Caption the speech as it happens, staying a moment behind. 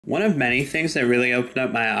One of many things that really opened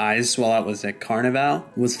up my eyes while I was at Carnivale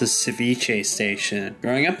was the ceviche station.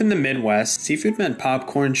 Growing up in the Midwest, seafood meant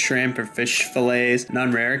popcorn, shrimp, or fish fillets, and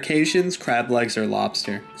on rare occasions, crab legs or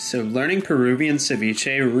lobster. So learning Peruvian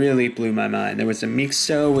ceviche really blew my mind. There was a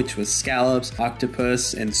mixto, which was scallops,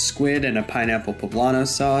 octopus, and squid in a pineapple poblano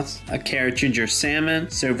sauce, a carrot ginger salmon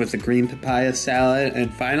served with a green papaya salad,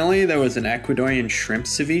 and finally there was an Ecuadorian shrimp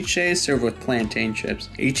ceviche served with plantain chips.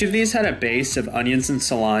 Each of these had a base of onions and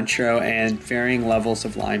cilantro and varying levels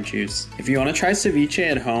of lime juice. If you want to try ceviche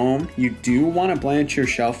at home, you do want to blanch your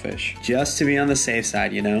shellfish, just to be on the safe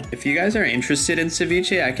side, you know? If you guys are interested in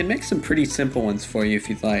ceviche, I can make some pretty simple ones for you if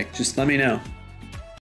you'd like. Just let me know.